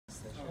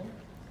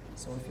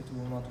So if it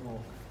will not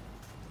work,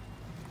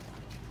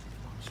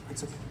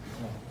 it's okay.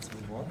 No, it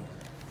will work.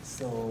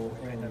 So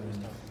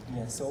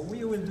yeah, so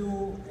we will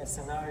do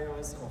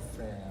scenarios of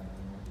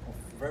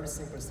very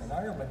simple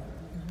scenario, but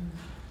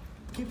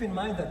keep in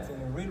mind that in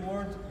the real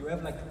world you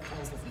have like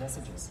tons of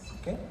messages.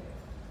 Okay.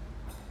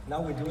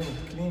 Now we're doing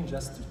it clean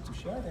just to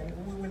share it,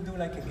 and we will do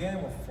like a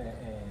game of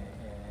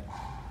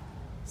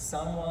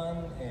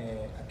someone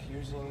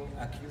accusing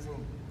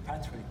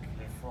Patrick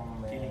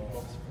from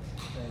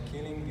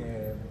killing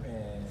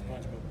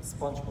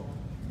SpongeBob.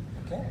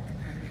 Okay,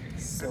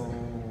 so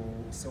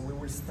we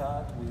will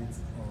start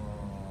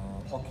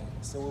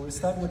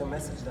with a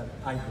message that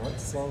I got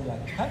saying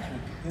like,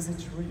 Patrick, is it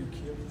true you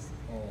killed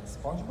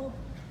SpongeBob?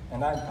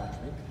 And I'm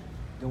Patrick.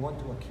 They want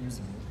to accuse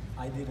me.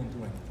 I didn't do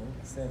anything.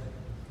 I said,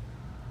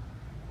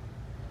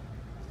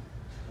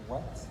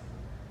 what?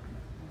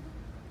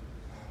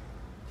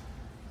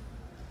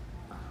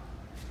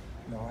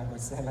 No, I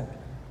would say like,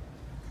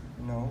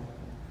 no.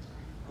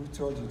 Who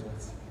told you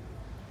that?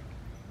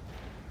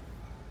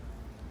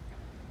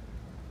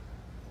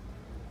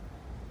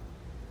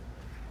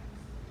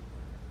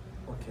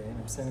 Okay, and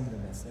I'm sending the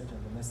message,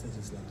 and the message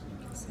is like,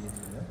 you can see it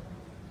here.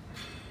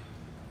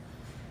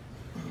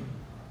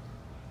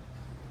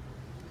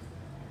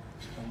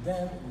 And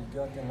then we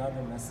got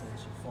another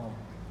message from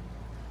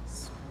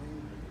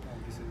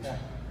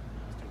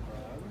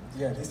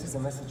yeah, this is a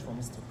message from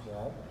Mr.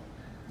 Crab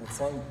that's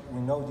saying,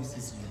 we know this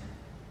is you.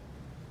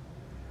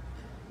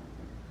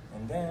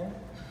 And then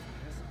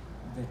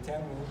they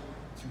tell me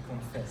to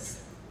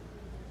confess.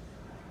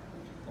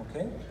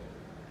 Okay?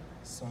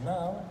 So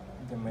now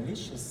the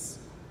malicious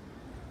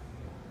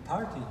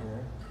party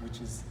here,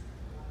 which is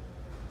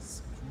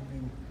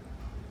Scooby,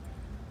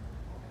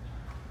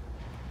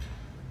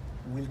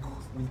 will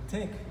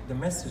take the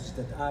message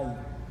that I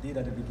did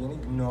at the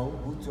beginning, no,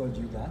 who told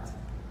you that,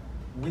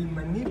 will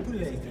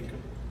manipulate it.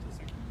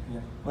 Yeah.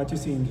 What you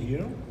see in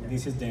here,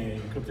 this is the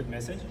encrypted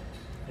message.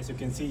 As you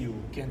can see, you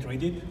can't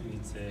read it,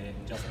 it's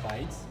just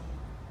bytes.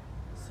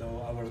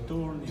 So our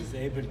tool is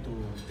able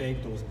to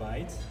take those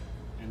bytes,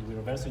 and we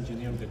reverse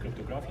engineer the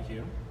cryptography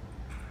here.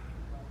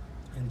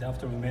 And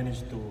after we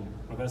manage to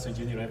reverse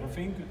engineer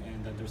everything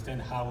and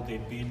understand how they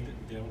build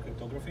their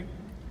cryptography,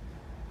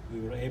 we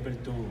were able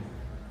to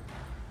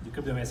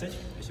decrypt the message,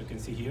 as you can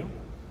see here.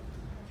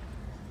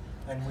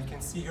 And we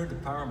can see here the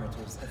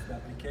parameters that the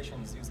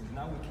application is using.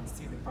 Now we can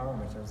see the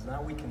parameters.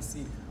 Now we can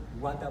see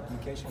what the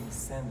application is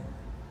sending.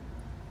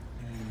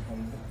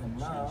 And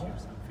now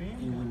it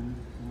will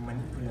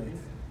manipulate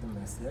the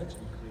message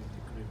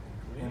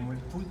and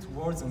will put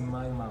words in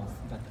my mouth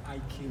that I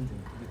killed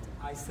him.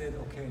 That I said,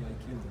 okay, I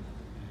killed him.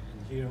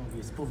 And here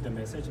we spoof the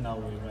message. Now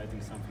we're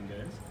writing something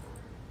else.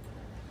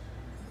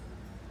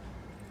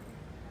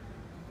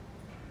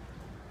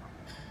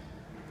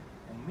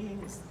 Me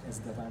is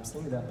that I'm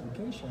seeing the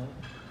application,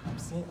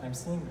 I'm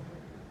seeing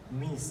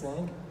me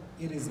saying,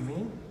 it is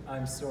me,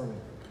 I'm sorry.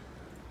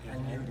 Yeah, I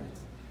knew that.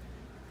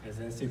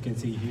 As you can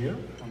see here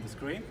on the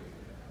screen,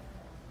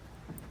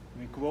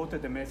 we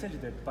quoted the message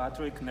that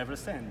Patrick never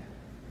sent.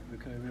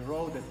 We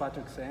wrote that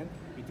Patrick sent,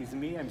 it is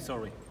me, I'm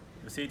sorry.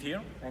 You see it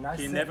here? And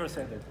he never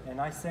said it.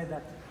 And I said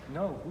that,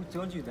 no, who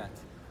told you that?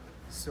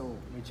 So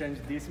we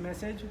changed this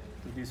message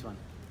to this one.